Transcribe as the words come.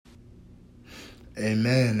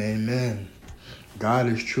Amen. Amen. God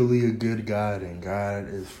is truly a good God, and God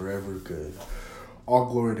is forever good. All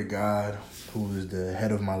glory to God, who is the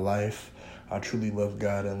head of my life. I truly love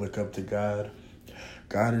God and look up to God.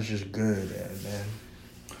 God is just good,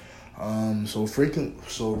 amen. So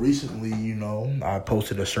recently, I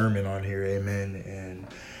posted a sermon on here, amen, and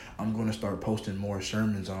I'm going to start posting more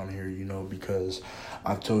sermons on here, because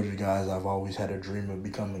I've told you guys I've always had a dream of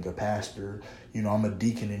becoming a pastor. I'm a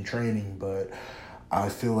deacon in training, but I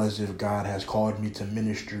feel as if God has called me to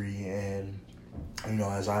ministry, and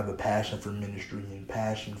as I have a passion for ministry and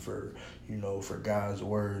passion for God's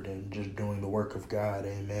word and just doing the work of God,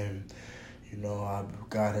 amen.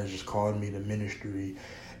 God has just called me to ministry,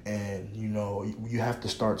 and you have to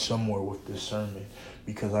start somewhere with this sermon,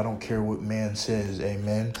 because I don't care what man says,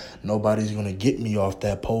 amen. Nobody's going to get me off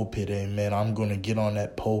that pulpit, amen. I'm going to get on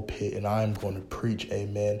that pulpit and I'm going to preach,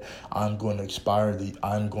 amen. I'm going to inspire the youth.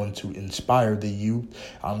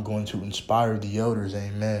 I'm going to inspire the elders,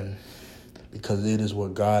 amen, because it is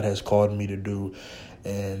what God has called me to do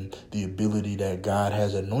and the ability that God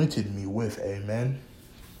has anointed me with, amen.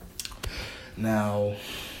 Now,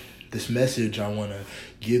 this message I want to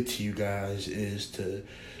give to you guys is to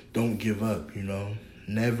don't give up,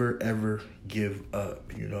 Never, ever give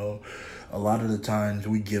up, A lot of the times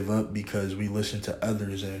we give up because we listen to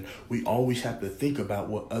others, and we always have to think about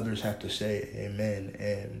what others have to say, amen.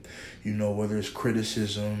 And, whether it's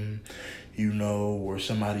criticism, or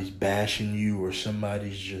somebody's bashing you, or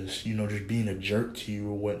somebody's just being a jerk to you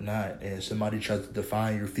or whatnot, and somebody tries to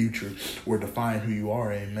define your future or define who you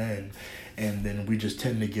are, amen. And then we just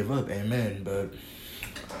tend to give up, amen. But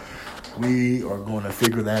we are going to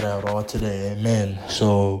figure that out all today, amen.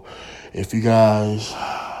 So if you guys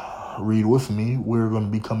read with me, we're going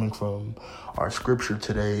to be coming from our scripture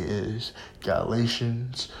today is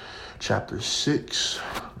Galatians chapter 6,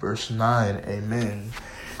 verse 9, amen.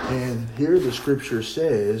 And here the scripture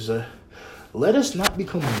says, let us not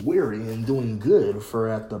become weary in doing good, for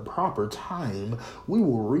at the proper time we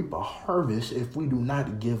will reap a harvest if we do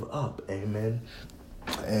not give up, amen.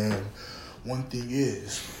 And one thing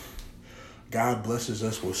is, God blesses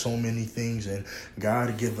us with so many things, and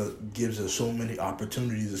God gives us so many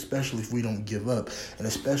opportunities, especially if we don't give up, and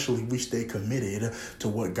especially if we stay committed to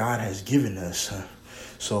what God has given us.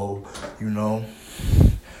 So,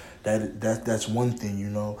 that's one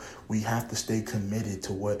thing, we have to stay committed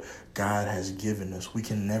to what God has given us. We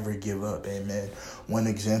can never give up, amen. One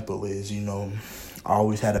example is, I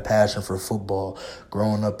always had a passion for football.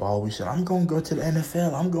 Growing up, I always said, I'm going to go to the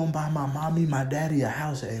NFL. I'm going to buy my mommy, my daddy a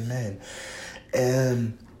house, amen.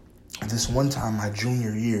 And this one time, my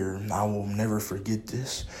junior year, I will never forget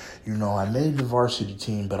this. I made the varsity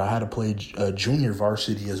team, but I had to play junior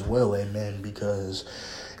varsity as well, amen, because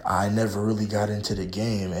I never really got into the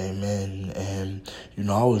game, amen. And,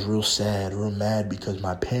 I was real sad, real mad, because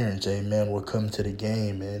my parents, amen, would come to the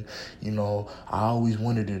game. And, I always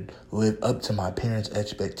wanted to live up to my parents'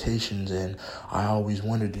 expectations. And I always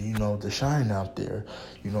wanted to shine out there,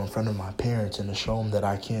 in front of my parents, and to show them that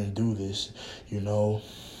I can do this,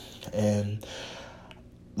 And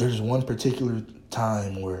there's one particular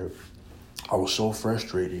time where I was so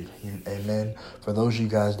frustrated, amen. For those of you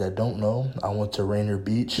guys that don't know, I went to Rainier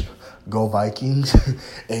Beach, go Vikings,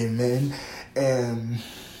 amen. And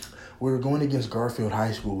we were going against Garfield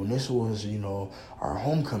High School, and this was, our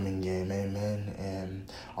homecoming game, amen.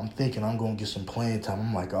 And I'm thinking I'm going to get some playing time.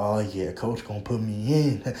 I'm like, oh, yeah, coach going to put me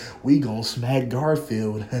in. We going to smack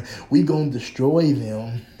Garfield. We going to destroy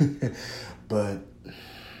them. But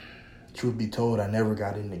truth be told, I never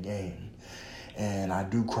got in the game. And I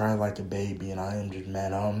do cry like a baby, and I am just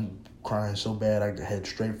mad. I'm crying so bad I head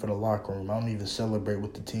straight for the locker room. I don't even celebrate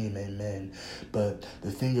with the team, amen. But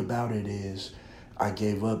the thing about it is, I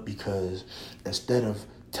gave up because instead of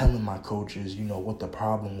telling my coaches, what the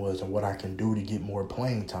problem was and what I can do to get more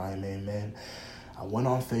playing time, amen, I went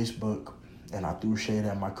on Facebook and I threw shade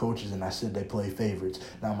at my coaches, and I said they play favorites.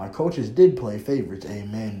 Now, my coaches did play favorites,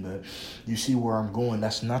 amen, but you see where I'm going.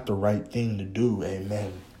 That's not the right thing to do,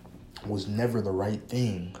 amen. Was never the right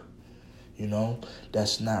thing,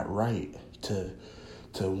 That's not right to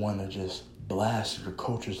want to just blast your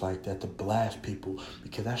coaches like that, to blast people,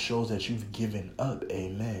 because that shows that you've given up,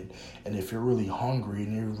 amen. And if you're really hungry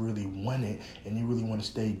and you really want it, and you really want to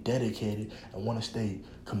stay dedicated and want to stay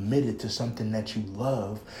committed to something that you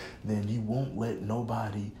love, then you won't let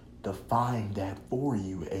nobody define that for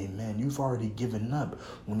you, amen. You've already given up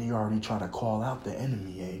when you already try to call out the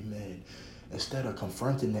enemy, amen. Instead of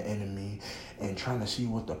confronting the enemy and trying to see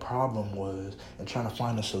what the problem was and trying to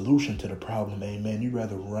find a solution to the problem, amen, you'd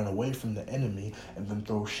rather run away from the enemy and then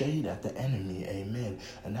throw shade at the enemy, amen.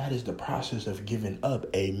 And that is the process of giving up,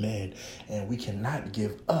 amen. And we cannot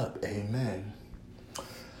give up, amen.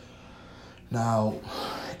 Now,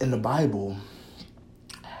 in the Bible,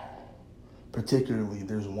 particularly,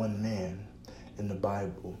 there's one man in the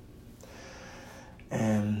Bible.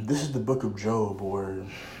 And this is the book of Job, where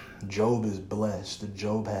Job is blessed.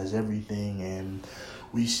 Job has everything, and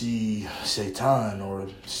we see Satan, or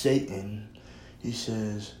Satan. He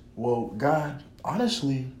says, well, God,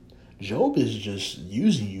 honestly, Job is just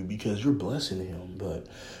using you because you're blessing him. But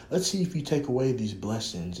let's see if you take away these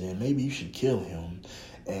blessings, and maybe you should kill him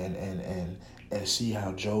and see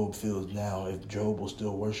how Job feels now, if Job will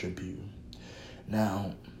still worship you.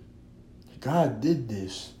 Now, God did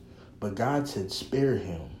this, but God said, spare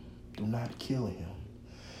him. Do not kill him.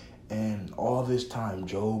 And all this time,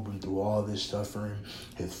 Job went through all this suffering.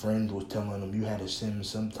 His friends was telling him, you had to send him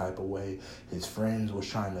some type of way. His friends was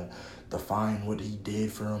trying to define what he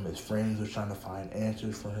did for him. His friends was trying to find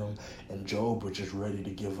answers for him. And Job was just ready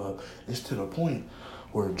to give up. It's to the point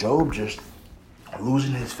where Job just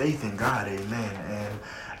losing his faith in God, amen. And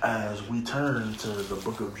as we turn to the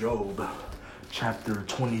book of Job, chapter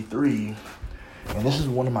 23, and this is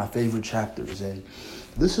one of my favorite chapters, and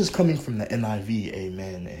this is coming from the NIV,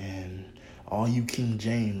 amen. And all you King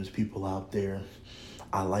James people out there,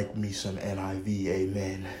 I like me some NIV,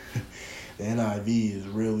 amen. The NIV is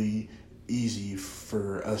really easy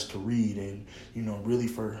for us to read, and really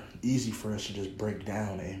easy for us to just break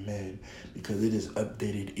down, amen, because it is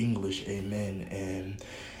updated English, amen. And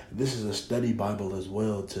this is a study Bible as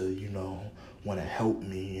well to want to help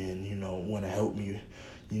me, and want to help me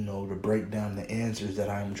to break down the answers that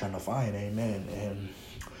I'm trying to find, amen. And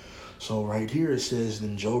so right here it says,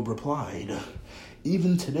 then Job replied,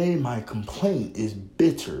 even today my complaint is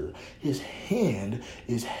bitter. His hand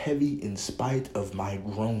is heavy in spite of my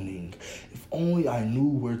groaning. If only I knew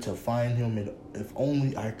where to find him, and if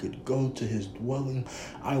only I could go to his dwelling,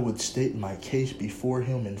 I would state my case before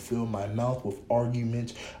him and fill my mouth with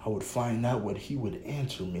arguments. I would find out what he would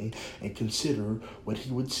answer me and consider what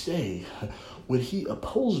he would say. Would he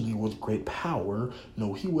oppose me with great power?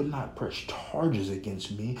 No, he would not press charges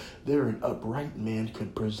against me. There an upright man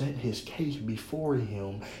could present his case before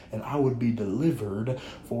him, and I would be delivered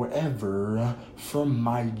forever from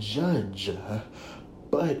my judge.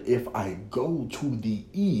 But if I go to the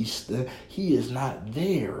east, he is not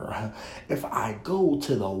there. If I go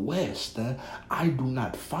to the west, I do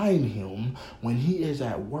not find him. When he is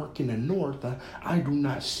at work in the north, I do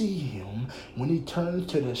not see him. When he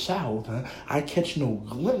turns to the south, I catch no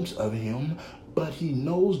glimpse of him. But he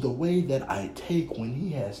knows the way that I take. When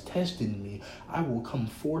he has tested me, I will come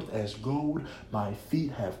forth as gold. My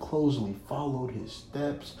feet have closely followed his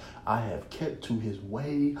steps. I have kept to his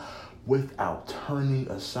way without turning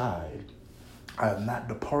aside. I have not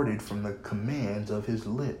departed from the commands of his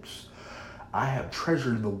lips. I have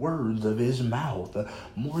treasured the words of his mouth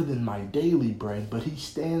more than my daily bread, but he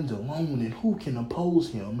stands alone, and who can oppose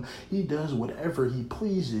him? He does whatever he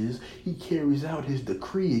pleases. He carries out his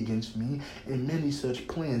decree against me, and many such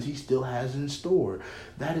plans he still has in store.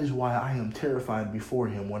 That is why I am terrified before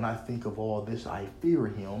him. When I think of all this, I fear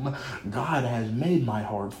him. God has made my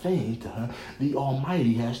heart faint. The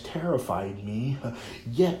Almighty has terrified me.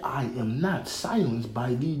 Yet I am not silenced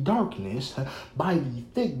by the darkness, by the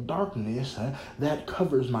thick darkness that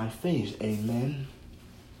covers my face, amen.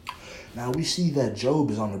 Now we see that Job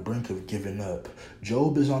is on the brink of giving up.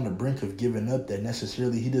 Job is on the brink of giving up, that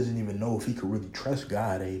necessarily he doesn't even know if he could really trust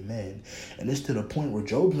God, amen. And it's to the point where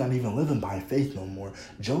Job's not even living by faith no more.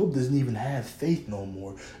 Job doesn't even have faith no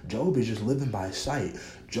more. Job is just living by sight.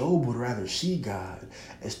 Job would rather see God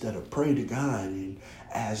instead of pray to God and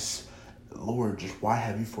ask, Lord, just why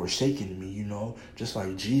have you forsaken me, just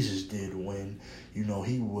like Jesus did when,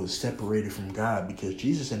 he was separated from God, because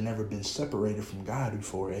Jesus had never been separated from God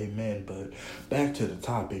before, amen. But back to the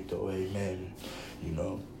topic though, amen.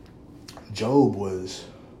 Job was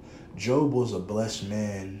a blessed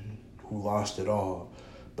man who lost it all,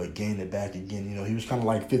 but gained it back again. He was kind of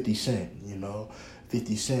like 50 Cent,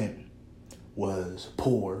 50 Cent was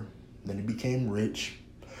poor, then he became rich.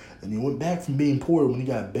 And he went back from being poor when he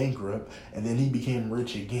got bankrupt, and then he became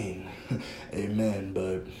rich again. Amen.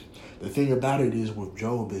 But The thing about it is with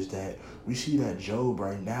Job is that we see that Job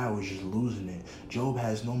right now is just losing it. Job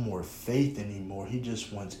has no more faith anymore. He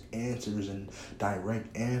just wants answers and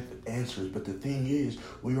direct answers. But the thing is,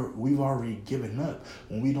 we've already given up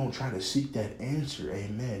when we don't try to seek that answer,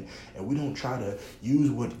 amen. And we don't try to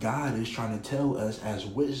use what God is trying to tell us as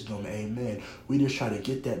wisdom, amen. We just try to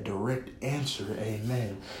get that direct answer,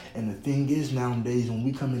 amen. And the thing is, nowadays, when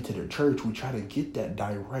we come into the church, we try to get that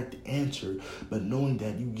direct answer, but knowing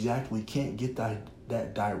that you exactly can't get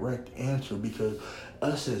that direct answer because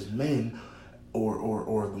us as men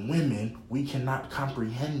or the women, we cannot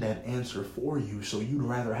comprehend that answer for you. So you'd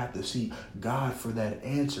rather have to seek God for that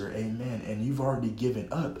answer, amen. And you've already given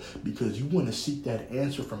up because you want to seek that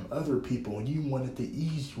answer from other people and you want it the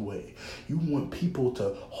easy way. You want people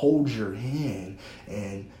to hold your hand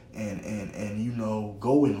and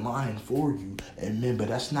go in line for you, amen. But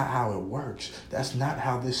that's not how it works. That's not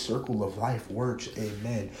how this circle of life works,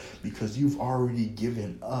 amen. Because you've already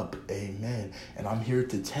given up, amen. And I'm here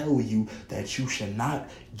to tell you that you should not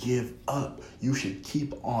give up. You should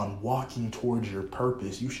keep on walking towards your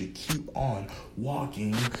purpose. You should keep on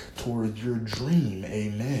walking towards your dream,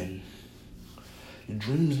 amen. Your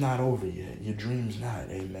dream's not over yet. Your dream's not,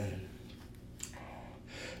 amen.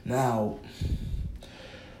 Now,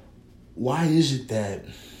 why is it that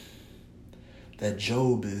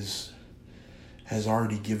Job has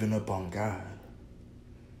already given up on God?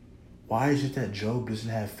 Why is it that Job doesn't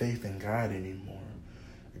have faith in God anymore?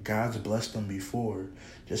 God's blessed him before.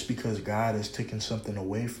 Just because God has taken something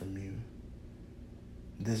away from you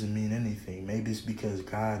doesn't mean anything. Maybe it's because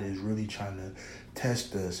God is really trying to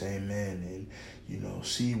test us, amen, and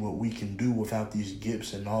see what we can do without these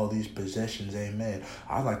gifts and all these possessions, amen.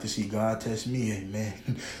 I'd like to see God test me, amen.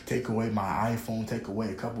 Take away my iPhone, take away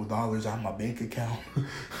a couple dollars out of my bank account.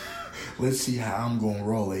 Let's see how I'm gonna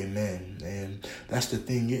roll, amen. And that's the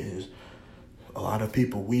thing is, a lot of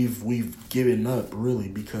people, we've given up really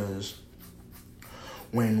because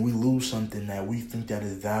when we lose something that we think that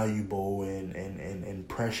is valuable and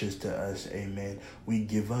precious to us, amen, we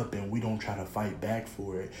give up and we don't try to fight back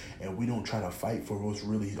for it. And we don't try to fight for what's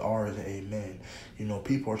really ours, amen.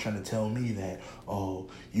 People are trying to tell me that, oh,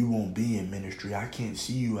 you won't be in ministry. I can't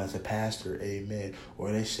see you as a pastor, amen.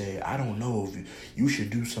 Or they say, I don't know if you should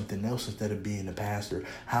do something else instead of being a pastor.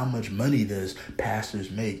 How much money does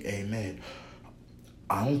pastors make, amen?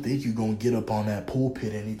 I don't think you're going to get up on that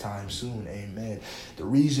pulpit anytime soon, amen. The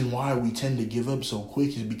reason why we tend to give up so quick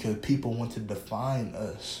is because people want to define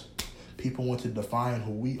us. People want to define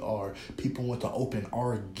who we are. People want to open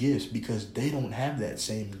our gifts because they don't have that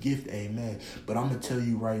same gift, amen. But I'm going to tell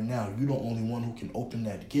you right now, you're the only one who can open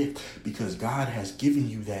that gift because God has given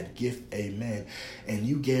you that gift, amen. And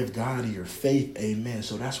you gave God your faith, amen.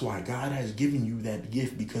 So that's why God has given you that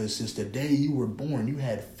gift, because since the day you were born, you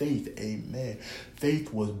had faith, amen.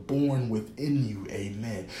 Faith was born within you,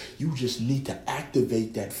 amen. You just need to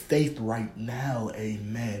activate that faith right now,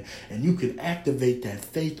 amen. And you can activate that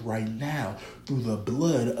faith right now through the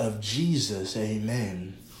blood of Jesus,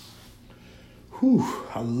 amen. Whew,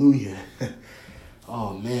 hallelujah.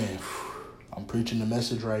 Oh, man. I'm preaching the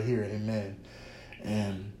message right here, amen.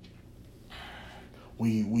 And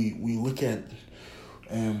we look at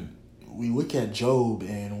Job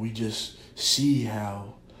and we just see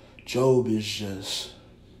how Job is just,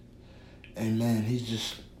 amen, he's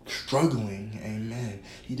just struggling, amen.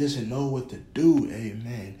 He doesn't know what to do,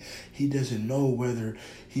 amen. He doesn't know whether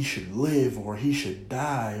he should live or he should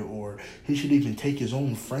die, or he should even take his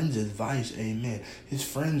own friend's advice, amen. His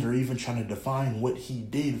friends are even trying to define what he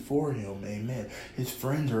did for him, amen. His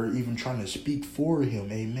friends are even trying to speak for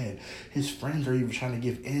him, amen. His friends are even trying to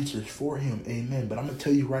give answers for him, amen. But I'm going to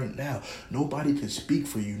tell you right now, nobody can speak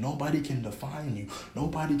for you. Nobody can define you.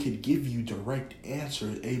 Nobody can give you direct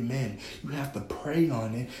answers, amen. You have to pray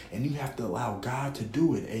on it, and you have to allow God to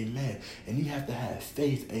do it, amen. And you have to have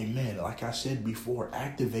faith, amen. Like I said before,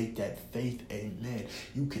 activate that faith, amen.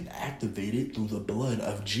 You can activate it through the blood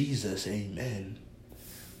of Jesus, amen.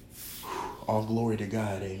 All glory to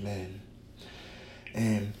God, amen.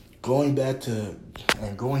 And going back to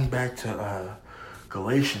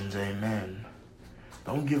Galatians, amen.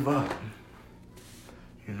 Don't give up.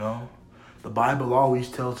 The Bible always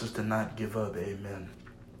tells us to not give up, amen.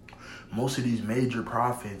 Most of these major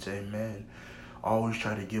prophets, amen, always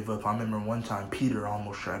try to give up. I remember one time Peter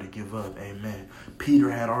almost tried to give up, amen.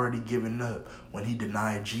 Peter had already given up when he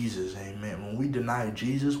denied Jesus, amen. When we deny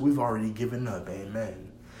Jesus, we've already given up,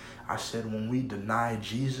 amen. I said when we deny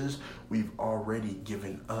Jesus, we've already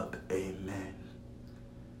given up, amen.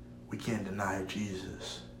 We can't deny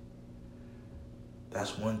Jesus.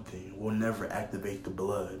 That's one thing. We'll never activate the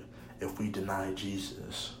blood if we deny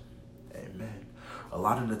Jesus. Amen. A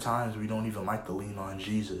lot of the times we don't even like to lean on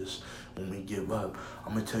Jesus when we give up.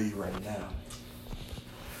 I'm going to tell you right now,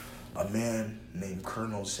 a man named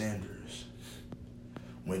Colonel Sanders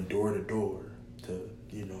went door to door to,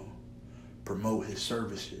 promote his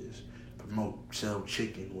services, sell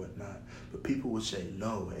chicken, whatnot. But people would say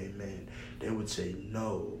no, amen. They would say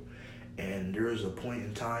no. And there was a point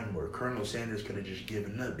in time where Colonel Sanders could have just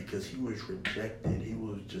given up because he was rejected. He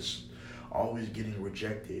was just always getting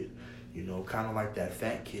rejected. Kind of like that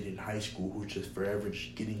fat kid in high school who's just forever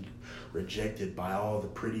just getting rejected by all the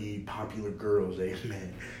pretty, popular girls,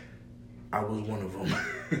 amen. I was one of them.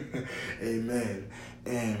 Amen.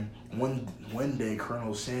 And one day,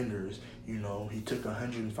 Colonel Sanders, he took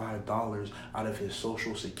 $105 out of his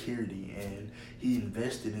Social Security and he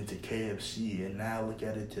invested into KFC. And now look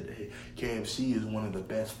at it today. KFC is one of the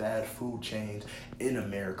best fast food chains in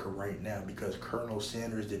America right now because Colonel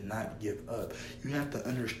Sanders did not give up. You have to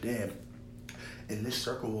understand, in this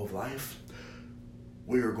circle of life,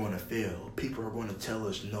 we are going to fail. People are going to tell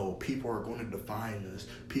us no. People are going to define us.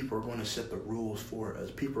 People are going to set the rules for us.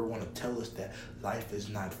 People are going to tell us that life is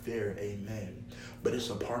not fair. Amen. But it's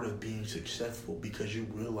a part of being successful because you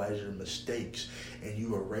realize your mistakes and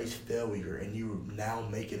you erase failure and you now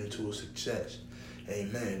make it into a success.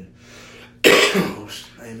 Amen.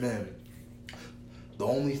 Amen. The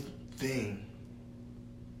only thing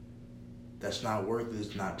that's not worth it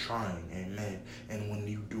is not trying. Amen. And when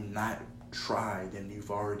you do not try, then you've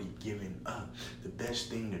already given up. The best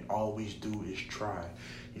thing to always do is try.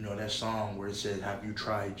 That song where it says, have you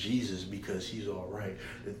tried Jesus because he's all right?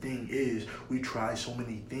 The thing is, we try so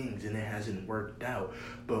many things and it hasn't worked out.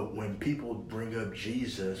 But when people bring up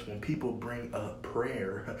Jesus, when people bring up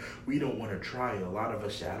prayer, we don't want to try it. A lot of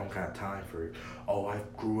us say, I don't got time for it. Oh, I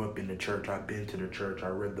grew up in the church. I've been to the church. I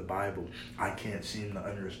read the Bible. I can't seem to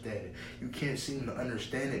understand it. You can't seem to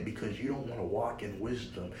understand it because you don't want to walk in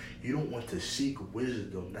wisdom. You don't want to seek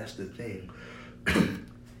wisdom. That's the thing.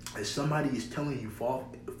 If somebody is telling you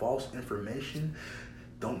false information,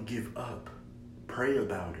 don't give up. Pray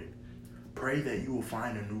about it. Pray that you will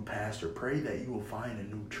find a new pastor. Pray that you will find a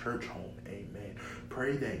new church home. Amen.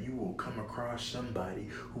 Pray that you will come across somebody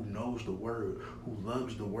who knows the word, who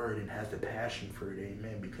loves the word and has the passion for it.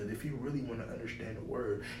 Amen. Because if you really want to understand the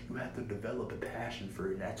word, you have to develop a passion for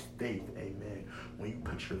it, and that's faith. Amen. When you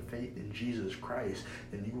put your faith in Jesus Christ,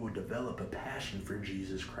 then you will develop a passion for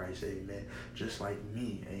Jesus Christ. Amen. Just like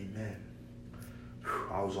me. Amen.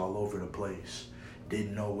 I was all over the place.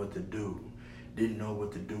 Didn't know what to do. Didn't know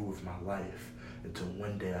what to do with my life until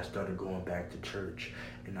one day I started going back to church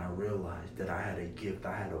and I realized that I had a gift,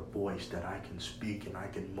 I had a voice that I can speak and I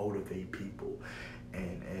can motivate people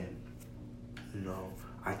and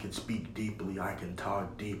I can speak deeply, I can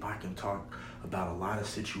talk deep, I can talk about a lot of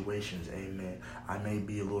situations, amen. I may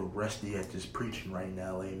be a little rusty at this preaching right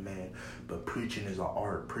now, amen, but preaching is an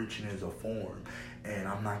art, preaching is a form, and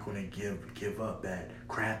I'm not going to give up at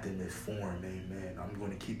crafting this form, amen. I'm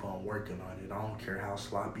going to keep on working on it. I don't care how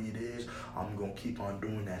sloppy it is, I'm going to keep on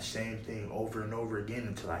doing that same thing over and over again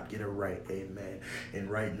until I get it right, amen. And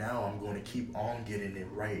right now, I'm going to keep on getting it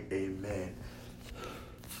right, amen.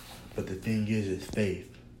 But the thing is faith.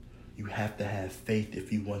 You have to have faith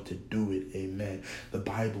if you want to do it. Amen. The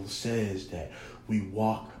Bible says that we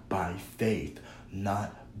walk by faith,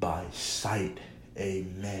 not by sight.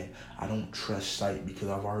 Amen. I don't trust sight because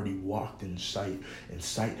I've already walked in sight, and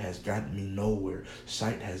sight has gotten me nowhere.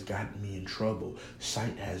 Sight has gotten me in trouble.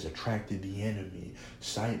 Sight has attracted the enemy.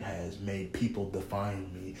 Sight has made people define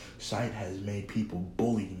me. Sight has made people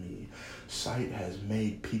bully me. Sight has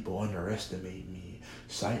made people underestimate me.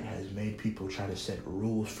 Sight has made people try to set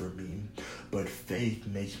rules for me, but faith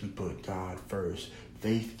makes me put God first.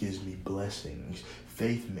 Faith gives me blessings.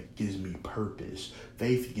 Faith gives me purpose.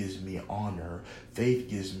 Faith gives me honor. Faith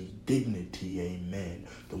gives me dignity. Amen.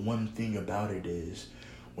 The one thing about it is,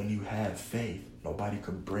 when you have faith, nobody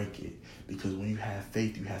can break it. Because when you have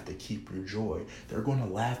faith, you have to keep your joy. They're going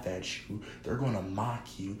to laugh at you. They're going to mock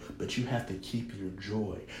you. But you have to keep your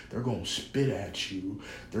joy. They're going to spit at you.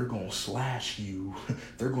 They're going to slash you.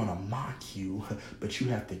 They're going to mock you. But you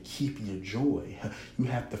have to keep your joy. You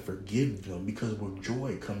have to forgive them. Because with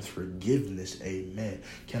joy comes forgiveness. Amen.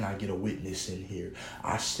 Can I get a witness in here?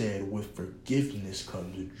 I said with forgiveness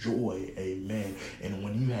comes joy. Amen. And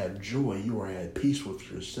when you have joy, you are at peace with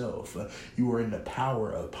yourself. You are in the power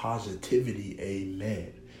of positivity.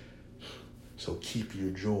 Amen. So keep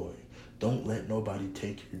your joy. Don't let nobody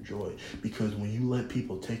take your joy. Because when you let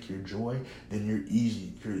people take your joy, then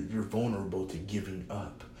you're vulnerable to giving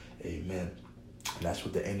up. Amen. And that's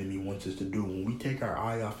what the enemy wants us to do. When we take our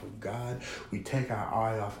eye off of God, we take our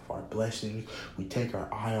eye off of our blessings, we take our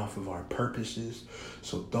eye off of our purposes.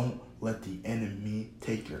 So don't let the enemy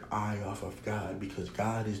take your eye off of God, because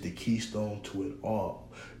God is the keystone to it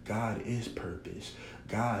all. God is purpose.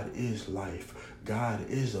 God is life. God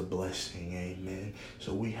is a blessing. Amen.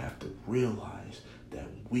 So we have to realize that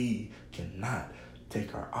we cannot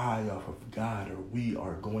take our eye off of God, or we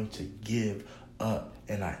are going to give up.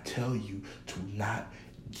 And I tell you to not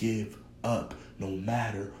give up, no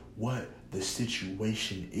matter what the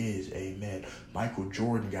situation is. Amen. Michael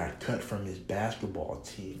Jordan got cut from his basketball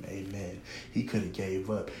team. Amen. He could have gave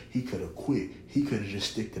up. He could have quit. He could have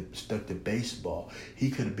just stuck to baseball. He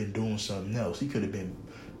could have been doing something else. He could have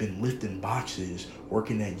been lifting boxes,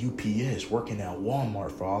 working at UPS, working at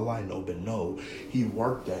Walmart, for all I know. But no, he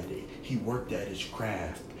worked at it. He worked at his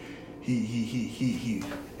craft. He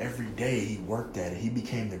every day he worked at it. He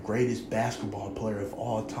became the greatest basketball player of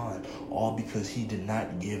all time, all because he did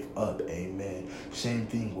not give up. Amen. Same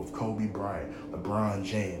thing with Kobe Bryant, LeBron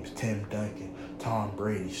James, Tim Duncan, Tom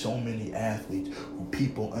Brady, so many athletes who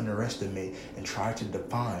people underestimate and try to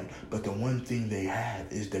define. But the one thing they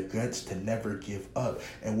have is the guts to never give up.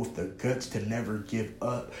 And with the guts to never give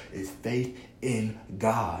up is faith in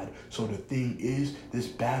God. So the thing is, this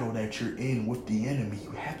battle that you're in with the enemy,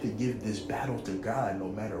 you have to give this battle to God no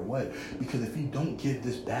matter what. Because if you don't give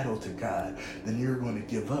this battle to God, then you're going to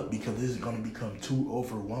give up, because this is going to become too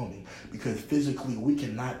overwhelming. Because physically, we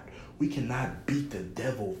cannot beat the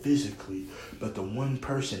devil physically, but the one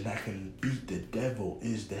person that can beat the devil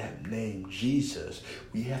is that name, Jesus.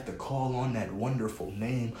 We have to call on that wonderful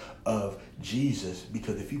name of Jesus,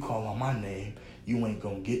 because if you call on my name, you ain't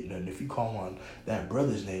gonna get nothing. If you call on that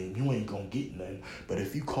brother's name, you ain't gonna get nothing. But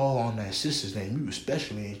if you call on that sister's name, you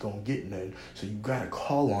especially ain't gonna get nothing. So you gotta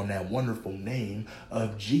call on that wonderful name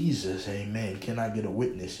of Jesus. Amen. Can I get a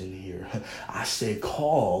witness in here? I said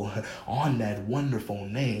call on that wonderful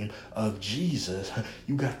name of Jesus.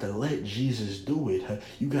 You got to let Jesus do it.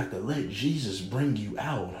 You got to let Jesus bring you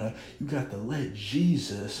out. You got to let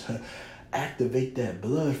Jesus activate that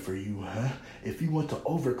blood for you, If you want to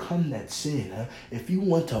overcome that sin, if you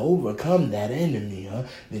want to overcome that enemy,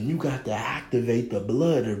 then you got to activate the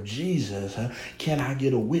blood of Jesus, Can I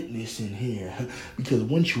get a witness in here? Because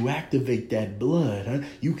once you activate that blood,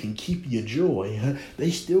 you can keep your joy,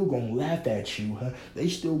 They still gonna laugh at you, They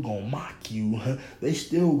still gonna mock you, They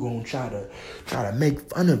still gonna try to make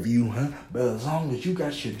fun of you, But as long as you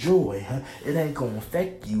got your joy, it ain't gonna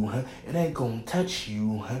affect you, It ain't gonna touch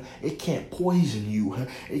you, It can't poison you,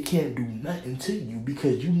 It can't do nothing to you,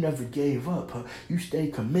 because you never gave up, You stay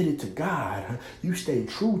committed to God, You stay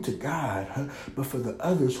true to God, But for the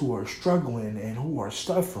others who are struggling and who are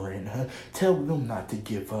suffering, tell them not to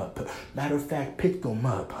give up. Matter of fact, pick them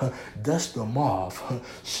up, dust them off,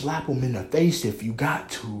 slap them in the face if you got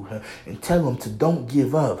to, and tell them to don't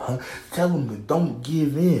give up, Tell them to don't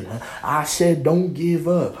give in. I said don't give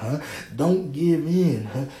up, Don't give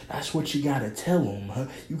in. That's what you gotta tell them.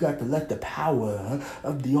 You got to let the power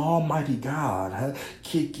of the Almighty God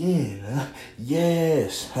kick in.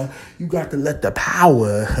 Yes, you got to let the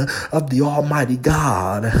power of the Almighty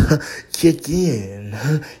God kick in.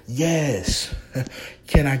 Yes.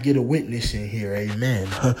 Can I get a witness in here? Amen.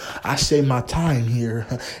 I say my time here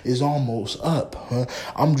is almost up.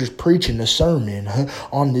 I'm just preaching a sermon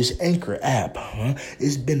on this Anchor app.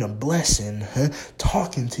 It's been a blessing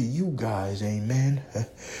talking to you guys. Amen.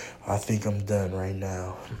 I think I'm done right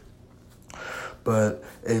now. But,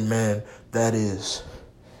 amen, that is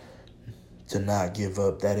to not give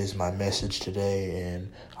up. That is my message today,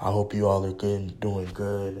 and I hope you all are good and doing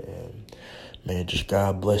good. And, man, just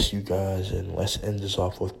God bless you guys, and let's end this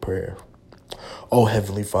off with prayer. Oh,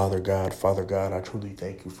 Heavenly Father God, I truly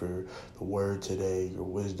thank you for the word today, your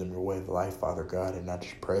wisdom, your way of life, Father God, and I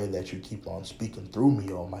just pray that you keep on speaking through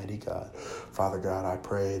me, Almighty God. Father God, I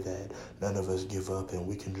pray that none of us give up and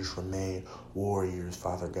we can just remain warriors,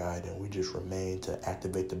 Father God, and we just remain to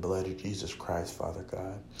activate the blood of Jesus Christ, Father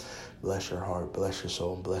God. Bless your heart, bless your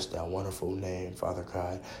soul, and bless that wonderful name, Father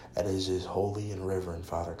God, that is holy and reverent,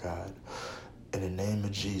 Father God. In the name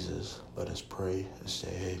of Jesus, let us pray and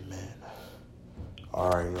say amen. All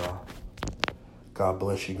right, y'all. God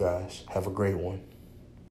bless you guys. Have a great one.